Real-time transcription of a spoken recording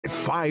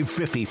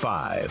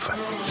555.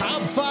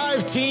 Top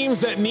 5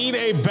 teams that need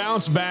a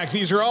bounce back.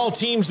 These are all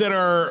teams that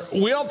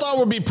we all thought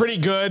would be pretty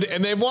good,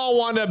 and they've all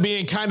wound up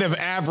being kind of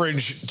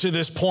average to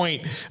this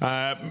point,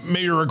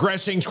 maybe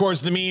regressing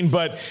towards the mean,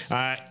 but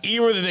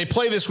either they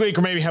play this week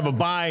or maybe have a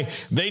bye.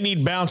 They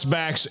need bounce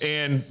backs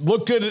and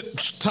look good at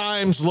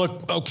times,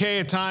 look okay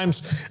at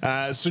times.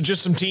 So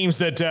just some teams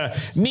that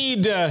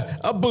need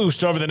a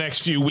boost over the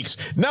next few weeks.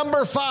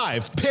 Number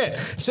 5, Pitt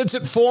sits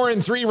at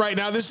 4-3 right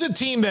now. This is a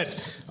team that,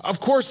 of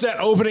course, that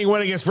opening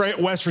win against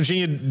West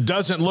Virginia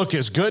doesn't look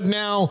as good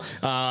now.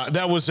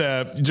 That was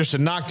just a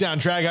knockdown,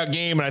 drag-out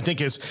game, and I think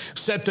has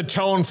set the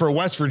tone for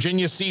West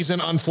Virginia's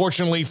season,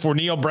 unfortunately, for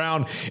Neil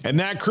Brown and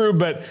that crew.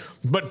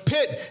 But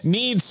Pitt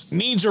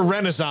needs a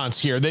renaissance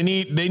here. They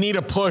need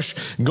a push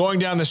going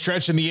down the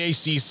stretch in the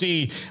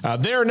ACC.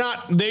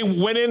 They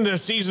went into the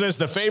season as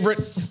the favorite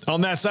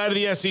on that side of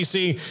the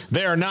SEC.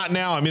 They are not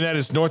now. I mean, that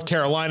is North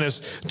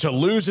Carolina's to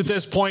lose at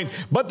this point.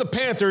 But the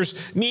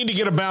Panthers need to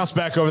get a bounce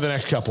back over the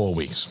next couple of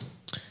weeks.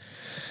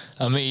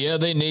 I mean, yeah,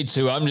 they need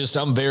to.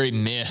 I'm very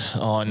meh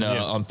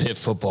on Pitt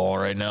football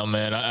right now,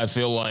 man. I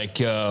feel like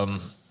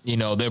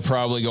they're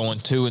probably going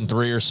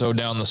 2-3 or so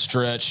down the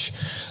stretch,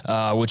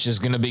 which is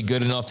going to be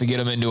good enough to get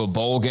them into a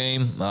bowl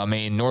game. I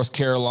mean, North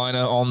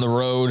Carolina on the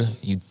road,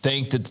 you'd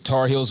think that the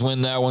Tar Heels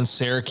win that one.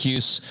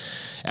 Syracuse,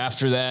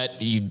 after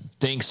that, you'd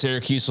think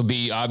Syracuse will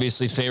be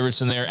obviously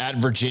favorites in there. At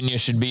Virginia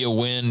should be a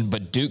win,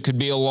 but Duke could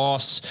be a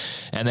loss.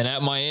 And then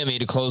at Miami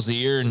to close the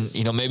year, and,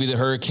 maybe the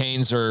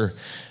Hurricanes are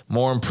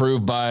more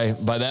improved by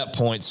that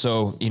point.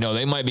 So,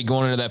 they might be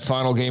going into that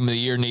final game of the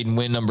year needing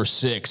win number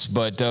 6,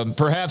 but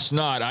perhaps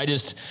not.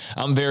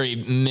 I'm very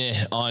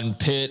meh on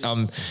Pitt.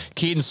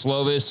 Keaton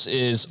Slovis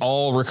is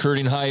all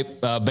recruiting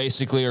hype,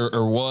 basically,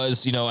 or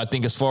was, I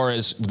think as far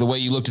as the way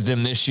you looked at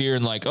them this year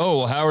and like, oh,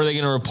 well, how are they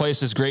going to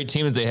replace this great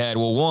team that they had?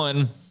 Well,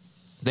 one,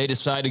 they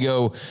decide to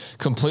go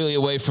completely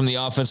away from the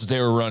offense that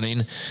they were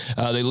running.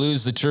 They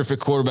lose the terrific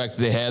quarterback that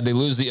they had. They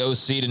lose the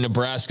OC to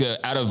Nebraska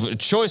out of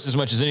choice as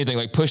much as anything,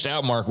 like pushed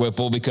out Mark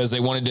Whipple because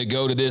they wanted to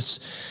go to this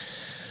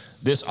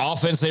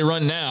offense they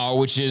run now,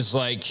 which is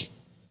like,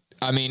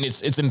 I mean,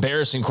 it's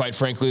embarrassing, quite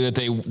frankly, that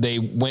they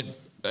went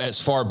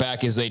as far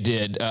back as they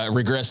did,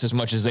 regressed as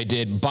much as they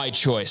did by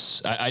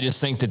choice. I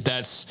just think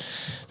that's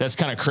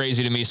kind of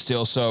crazy to me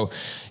still. So,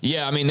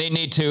 yeah, I mean, they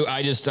need to.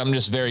 I'm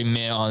just very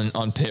meh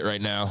on Pitt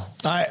right now.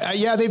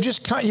 Yeah, they've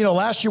just kind of,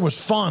 last year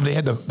was fun. They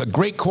had the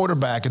great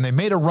quarterback, and they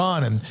made a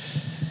run, and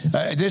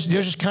they're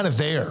just kind of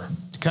there.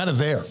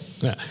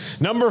 Yeah.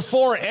 Number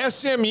 4,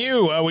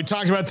 SMU. We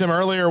talked about them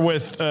earlier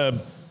with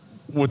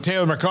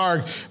Taylor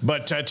McCarg,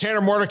 but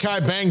Tanner Mordecai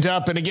banged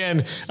up, and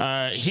again,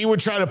 he would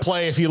try to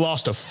play if he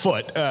lost a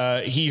foot.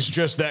 He's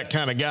just that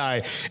kind of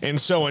guy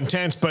and so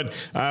intense, but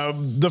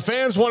the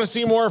fans want to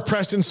see more of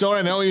Preston Stone.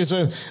 I know he's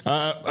a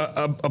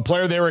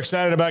player they were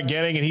excited about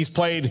getting, and he's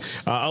played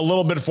a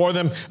little bit for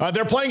them.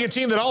 They're playing a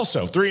team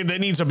that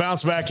needs a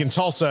bounce back in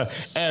Tulsa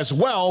as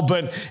well,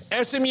 but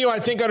SMU, I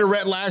think under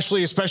Rhett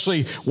Lashley,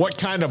 especially what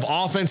kind of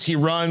offense he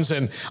runs,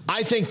 and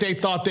I think they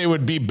thought they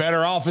would be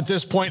better off at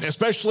this point,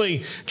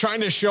 especially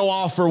trying to show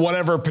off for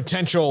whatever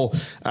potential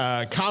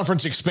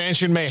conference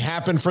expansion may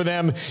happen for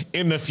them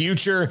in the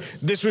future.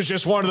 This was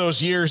just one of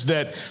those years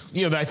that,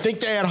 I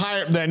think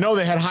I know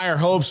they had higher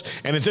hopes,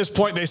 and at this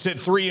point they sit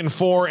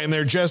 3-4, and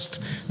they're just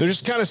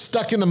kind of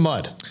stuck in the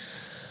mud.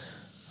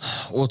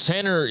 Well,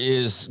 Tanner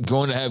is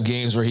going to have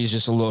games where he's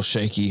just a little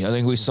shaky. I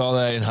think we saw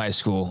that in high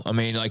school. I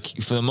mean, like,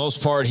 for the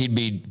most part, he'd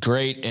be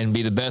great and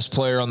be the best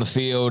player on the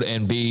field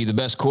and be the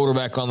best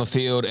quarterback on the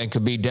field and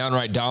could be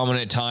downright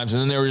dominant at times.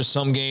 And then there were just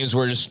some games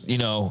where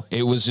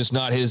it was just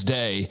not his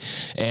day.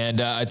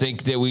 And I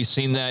think that we've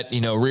seen that,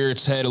 rear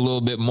its head a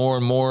little bit more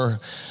and more.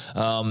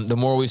 The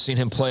more we've seen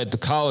him play at the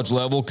college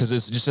level, because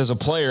it's just as a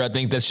player, I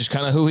think that's just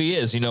kind of who he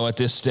is, at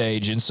this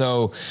stage. And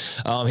so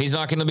he's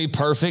not going to be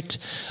perfect.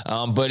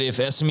 But if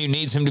SMU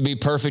needs him to be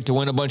perfect to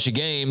win a bunch of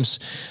games,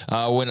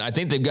 when I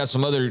think they've got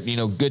some other,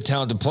 good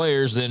talented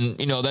players, then,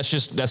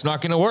 that's not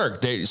going to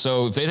work.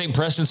 So if they think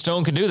Preston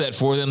Stone can do that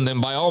for them,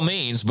 then by all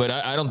means. But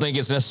I don't think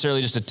it's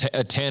necessarily just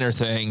a Tanner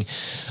thing.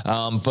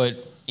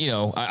 But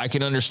I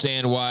can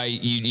understand why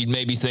you'd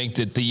maybe think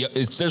that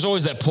there's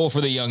always that pull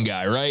for the young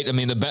guy, right? I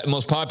mean, the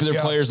most popular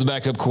player is the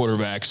backup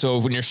quarterback. So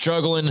when you're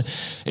struggling,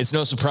 it's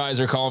no surprise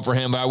they're calling for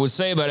him. But I would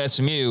say about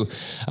SMU,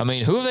 I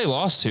mean, who have they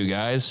lost to,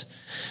 guys?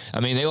 I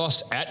mean, they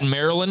lost at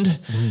Maryland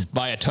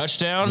by a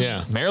touchdown.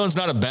 Yeah. Maryland's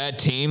not a bad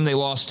team. They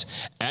lost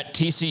at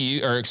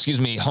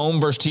home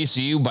versus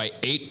TCU by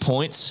 8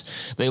 points.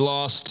 They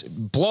lost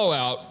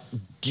blowout,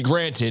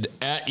 granted,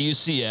 at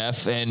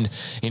UCF, and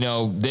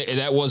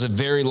that was a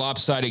very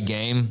lopsided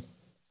game,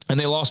 and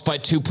they lost by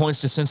 2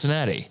 points to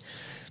Cincinnati.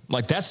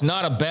 Like, that's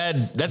not a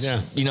bad,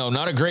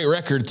 not a great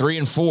record,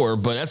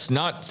 3-4, but that's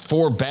not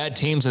 4 bad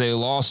teams that they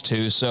lost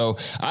to. So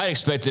I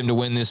expect them to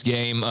win this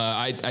game.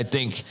 I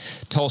think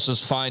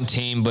Tulsa's a fine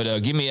team,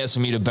 but give me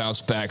SMU to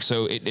bounce back.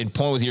 So in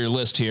point with your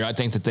list here, I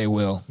think that they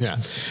will. Yeah.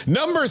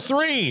 Number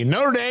 3,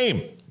 Notre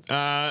Dame.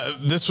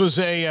 This was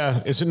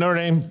is it Notre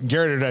Dame?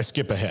 Garrett, or did I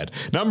skip ahead?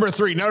 Number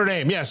 3, Notre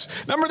Dame.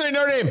 Yes. Number 3,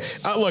 Notre Dame.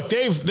 Look,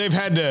 they've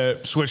had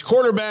to switch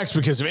quarterbacks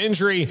because of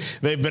injury.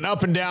 They've been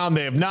up and down.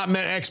 They have not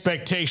met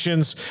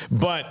expectations.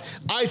 But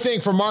I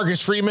think for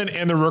Marcus Freeman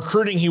and the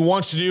recruiting he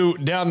wants to do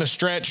down the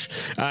stretch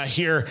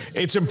here,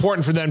 it's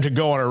important for them to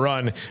go on a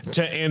run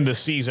to end the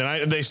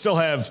season. They still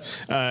have,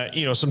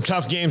 some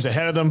tough games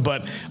ahead of them.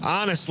 But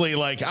honestly,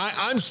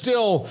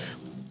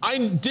 I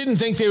didn't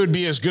think they would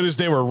be as good as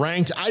they were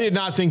ranked. I did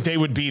not think they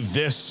would be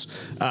this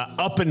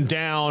up and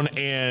down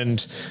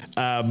and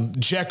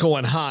Jekyll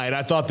and Hyde.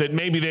 I thought that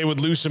maybe they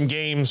would lose some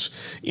games,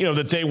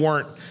 that they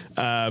weren't,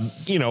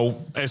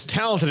 as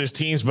talented as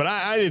teams. But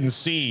I didn't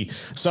see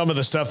some of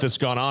the stuff that's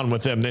gone on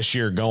with them this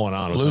year going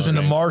on. Losing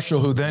to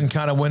Marshall, who then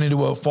kind of went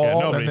into a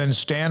fall, and then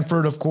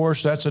Stanford, of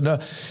course, that's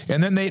enough.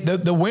 And then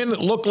the win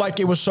looked like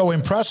it was so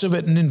impressive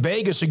in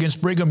Vegas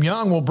against Brigham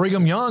Young. Well,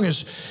 Brigham Young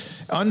is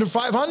under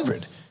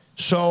 500.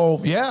 So,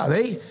 yeah,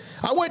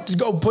 I went to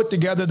go put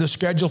together the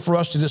schedule for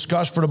us to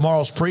discuss for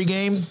tomorrow's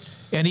pregame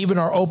and even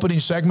our opening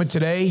segment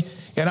today.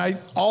 And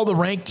all the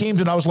ranked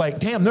teams, and I was like,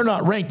 damn, they're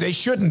not ranked. They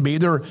shouldn't be.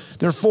 They're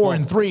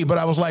 4-3. But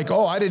I was like,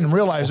 I didn't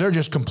realize they're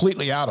just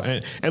completely out of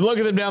it. And look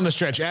at them down the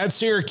stretch. Add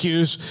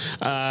Syracuse,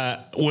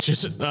 which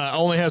is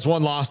only has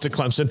 1 loss to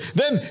Clemson.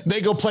 Then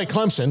they go play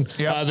Clemson,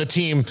 the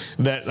team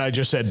that I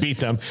just said beat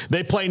them.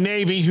 They play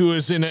Navy, who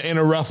is in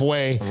a rough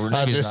way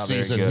this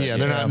season. Yeah,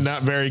 they're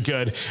not very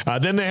good.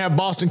 Then they have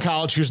Boston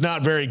College, who's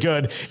not very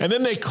good. And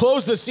then they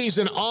close the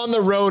season on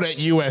the road at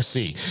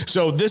USC.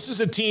 So this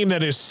is a team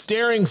that is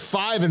staring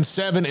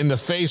 5-7 in the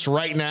face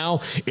right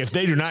now if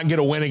they do not get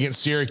a win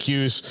against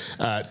Syracuse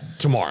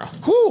tomorrow.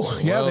 Whew,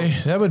 yeah,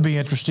 that would be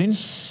interesting.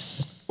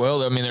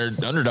 Well, I mean, they're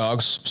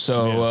underdogs.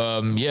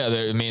 So,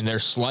 they're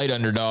slight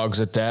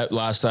underdogs at that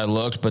last I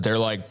looked, but they're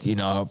like,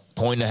 1.5,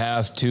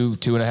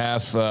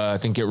 2.5. I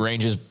think it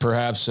ranges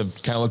perhaps. I've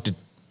kind of looked at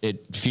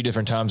it a few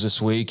different times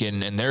this week,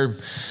 and they're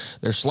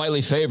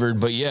slightly favored,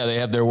 but yeah, they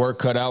have their work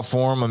cut out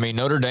for them. I mean,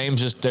 Notre Dame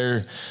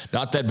they're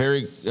not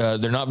very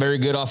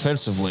good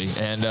offensively,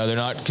 and they're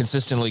not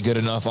consistently good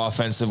enough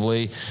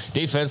offensively.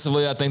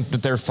 Defensively, I think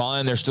that they're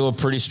fine. They're still a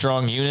pretty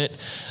strong unit,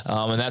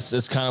 and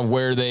that's kind of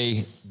where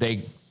they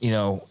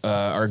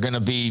are going to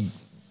be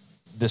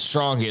the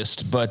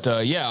strongest, but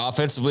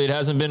offensively it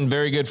hasn't been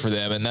very good for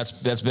them, and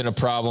that's been a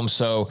problem.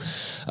 So,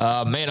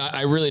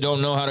 I really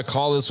don't know how to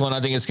call this one. I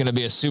think it's going to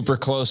be a super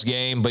close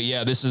game, but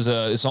yeah,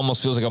 this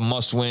almost feels like a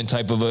must-win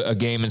type of a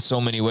game in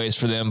so many ways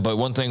for them. But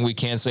one thing we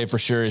can say for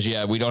sure is,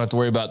 we don't have to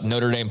worry about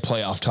Notre Dame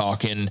playoff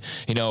talk and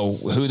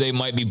who they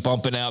might be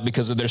bumping out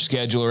because of their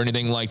schedule or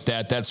anything like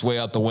that. That's way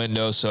out the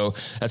window. So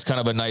that's kind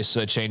of a nice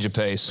change of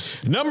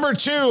pace. Number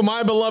 2,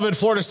 my beloved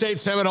Florida State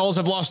Seminoles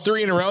have lost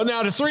 3 in a row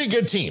now to 3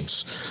 good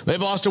teams. They've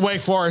lost to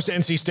Wake Forest,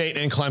 NC State,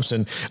 and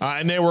Clemson.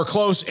 And they were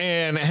close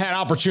and had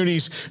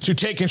opportunities to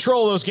take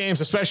control of those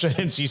games, especially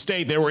NC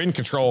State. They were in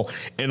control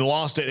and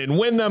lost it and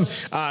win them.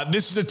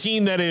 This is a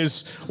team that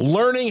is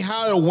learning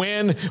how to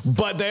win,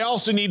 but they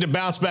also need to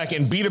bounce back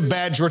and beat a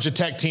bad Georgia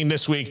Tech team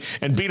this week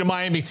and beat a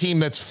Miami team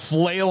that's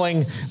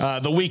flailing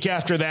the week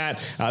after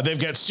that. They've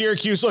got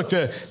Syracuse. Look,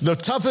 the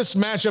toughest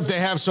matchup they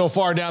have so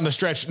far down the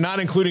stretch, not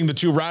including the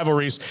 2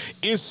 rivalries,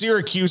 is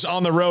Syracuse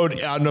on the road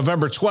on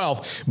November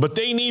 12th. But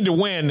they need to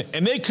win,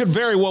 and they could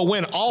very well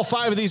win all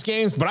 5 of these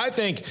games, but I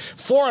think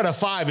 4 out of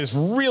 5 is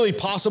really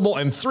possible,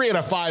 and 3 out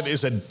of 5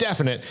 is a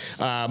definite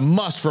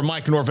must for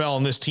Mike Norvell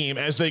and this team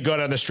as they go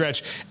down the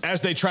stretch, as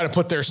they try to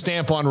put their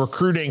stamp on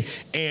recruiting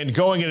and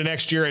going into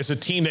next year as a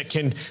team that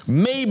can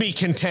maybe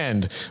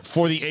contend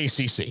for the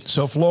ACC.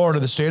 So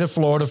the state of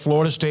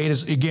Florida State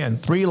is, again,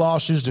 3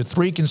 losses to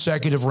 3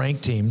 consecutive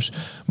ranked teams.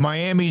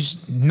 Miami's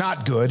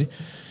not good.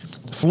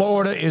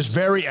 Florida is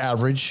very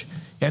average.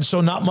 And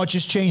so not much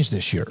has changed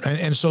this year.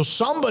 And so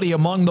somebody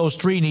among those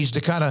 3 needs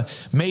to kind of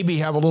maybe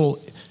have a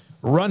little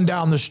run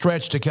down the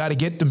stretch to kind of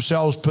get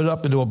themselves put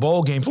up into a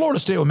bowl game. Florida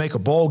State will make a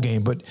bowl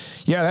game. But,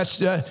 yeah,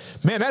 that's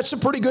a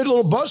pretty good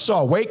little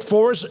buzzsaw. Wake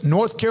Forest,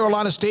 North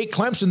Carolina State,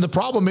 Clemson. The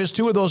problem is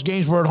 2 of those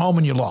games were at home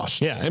and you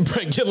lost. Yeah, and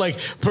get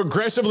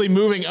progressively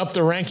moving up the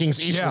rankings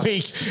each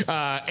week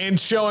and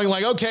showing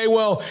okay,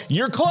 well,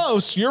 you're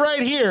close. You're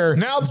right here.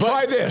 Now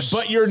try this.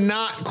 But you're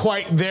not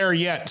quite there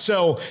yet.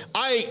 So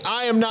I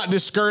am not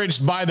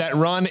discouraged by that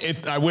run.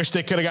 I wish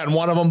they could have gotten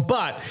one of them,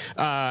 but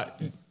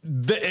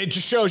it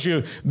just shows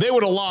you they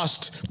would have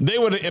lost.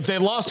 If they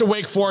lost to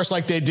Wake Forest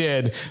like they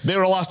did, they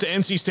would have lost to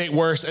NC State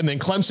worse, and then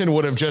Clemson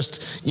would have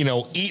just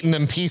eaten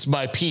them piece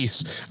by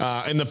piece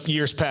in the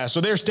years past.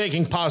 So they're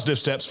taking positive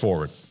steps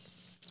forward.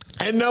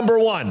 And number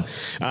 1,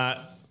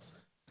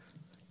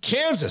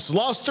 Kansas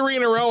lost 3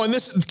 in a row, and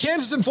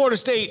Kansas and Florida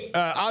State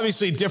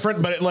obviously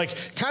different, but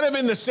kind of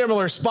in the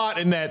similar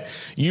spot in that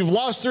you've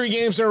lost 3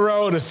 games in a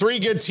row to 3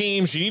 good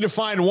teams. You need to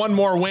find one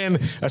more win,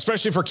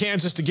 especially for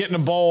Kansas to get in a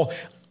bowl.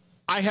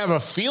 I have a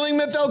feeling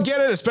that they'll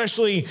get it,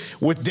 especially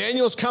with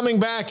Daniels coming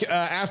back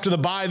after the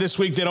bye this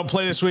week. They don't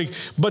play this week,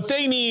 but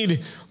they need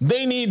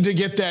to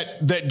get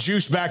that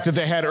juice back that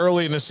they had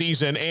early in the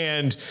season,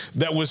 and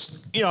that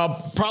was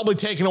probably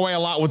taken away a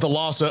lot with the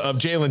loss of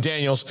Jalen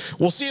Daniels.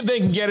 We'll see if they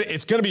can get it.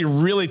 It's going to be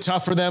really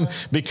tough for them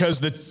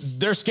because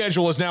their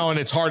schedule is now in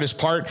its hardest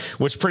part,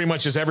 which pretty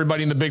much is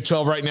everybody in the Big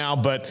 12 right now.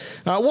 But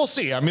we'll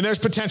see. I mean, there's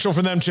potential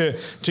for them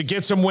to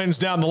get some wins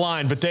down the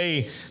line, but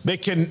they've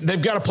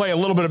got to play a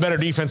little bit of better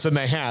defense than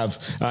they have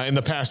in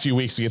the past few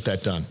weeks to get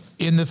that done.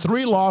 In the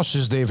 3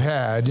 losses they've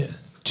had,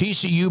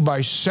 TCU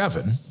by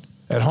 7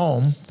 at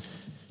home,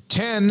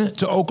 10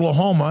 to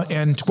Oklahoma,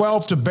 and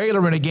 12 to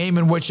Baylor in a game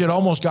in which it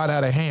almost got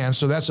out of hand,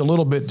 so that's a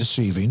little bit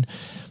deceiving.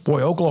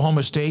 Boy,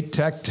 Oklahoma State,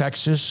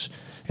 Texas,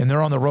 and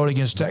they're on the road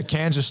against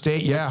Kansas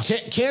State. Yeah,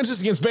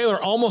 Kansas against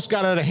Baylor almost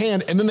got out of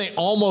hand, and then they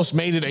almost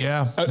made it.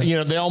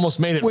 They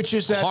almost made it. Which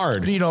is that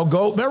hard.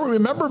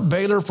 Remember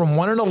Baylor from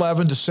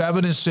 1-11 to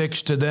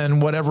 7-6 to then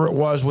whatever it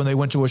was when they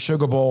went to a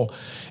Sugar Bowl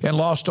and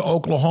lost to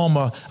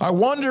Oklahoma. I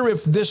wonder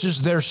if this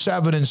is their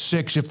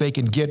 7-6 if they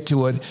can get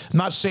to it. I'm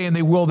not saying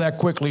they will that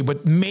quickly,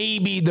 but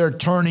maybe they're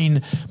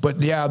turning.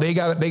 But yeah, they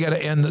got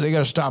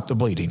to stop the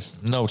bleeding.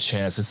 No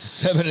chance.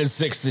 It's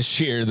 7-6 this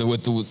year. They're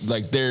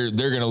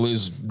going to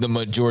lose the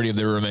majority of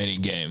their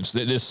remaining games.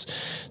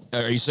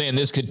 Are you saying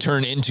this could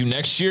turn into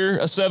next year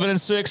a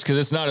 7-6? Because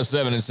it's not a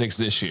 7-6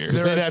 this year.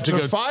 They'd have to go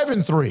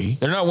 5-3.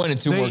 They're not winning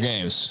two more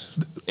games.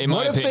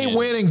 What if they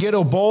win and get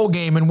a bowl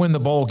game and win the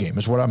bowl game?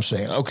 Is what I'm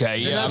saying. Okay,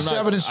 yeah, I'm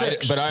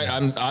 7-6. But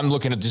I'm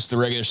looking at just the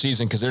regular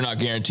season because they're not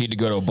guaranteed to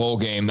go to a bowl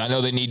game. I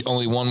know they need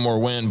only one more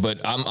win, but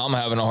I'm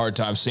having a hard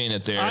time seeing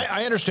it there.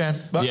 I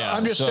understand, but yeah,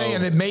 I'm just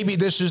saying that maybe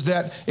this is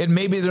that, and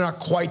maybe they're not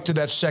quite to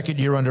that second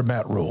year under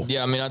Matt Rule.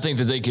 Yeah, I mean, I think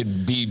that they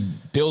could be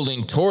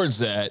building towards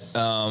that,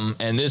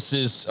 and this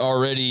is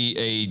already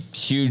a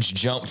huge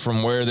jump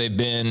from where they've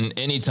been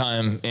any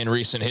time in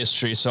recent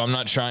history. So I'm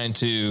not trying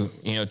to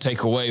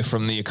take away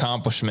from the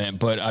accomplishment,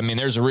 but I mean,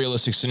 there's a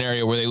realistic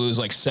scenario where they lose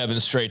like 7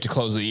 straight to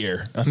close the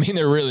year. I mean,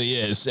 there really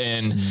is,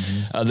 and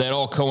that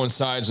all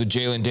coincides with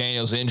Jalen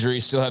Daniels' injury.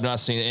 Still have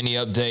not seen any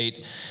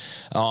update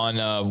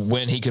on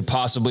when he could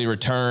possibly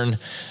return,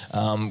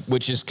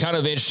 which is kind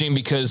of interesting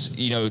because,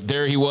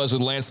 there he was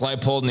with Lance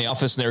Leipold in the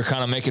office and they were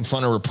kind of making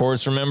fun of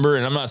reports, remember?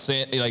 And I'm not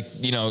saying,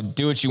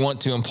 do what you want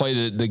to and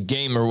play the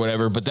game or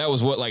whatever, but that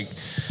was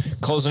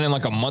closing in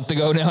like a month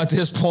ago now at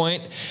this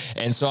point.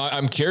 And so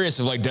I'm curious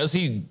if, does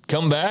he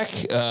come back?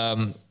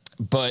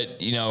 But,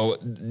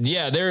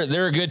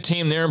 they're a good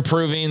team. They're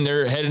improving.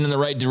 They're heading in the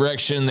right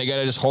direction. They got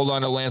to just hold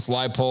on to Lance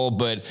Leipold.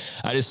 But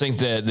I just think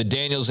that the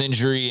Daniels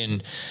injury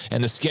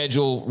and the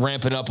schedule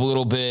ramping up a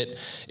little bit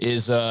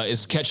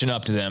is catching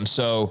up to them.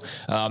 So,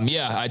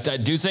 I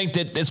do think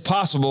that it's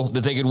possible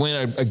that they could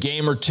win a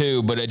game or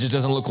two, but it just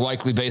doesn't look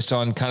likely based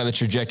on kind of the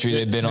trajectory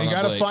they've been on. They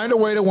got to find a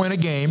way to win a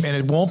game, and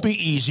it won't be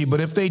easy.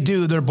 But if they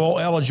do, they're bowl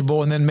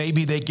eligible, and then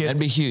maybe they get That'd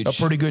be huge. A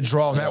pretty good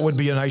draw, and that would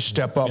be a nice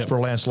step up for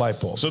Lance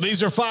Leipold. So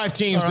these are 5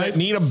 teams that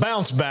need a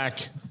bounce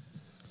back,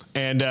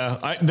 and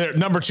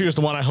number 2 is the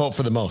one I hope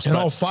for the most. And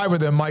all 5 of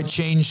them might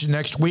change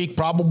next week,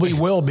 probably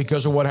will,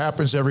 because of what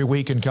happens every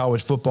week in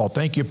college football.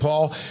 Thank you,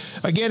 Paul.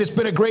 Again, it's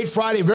been a great Friday.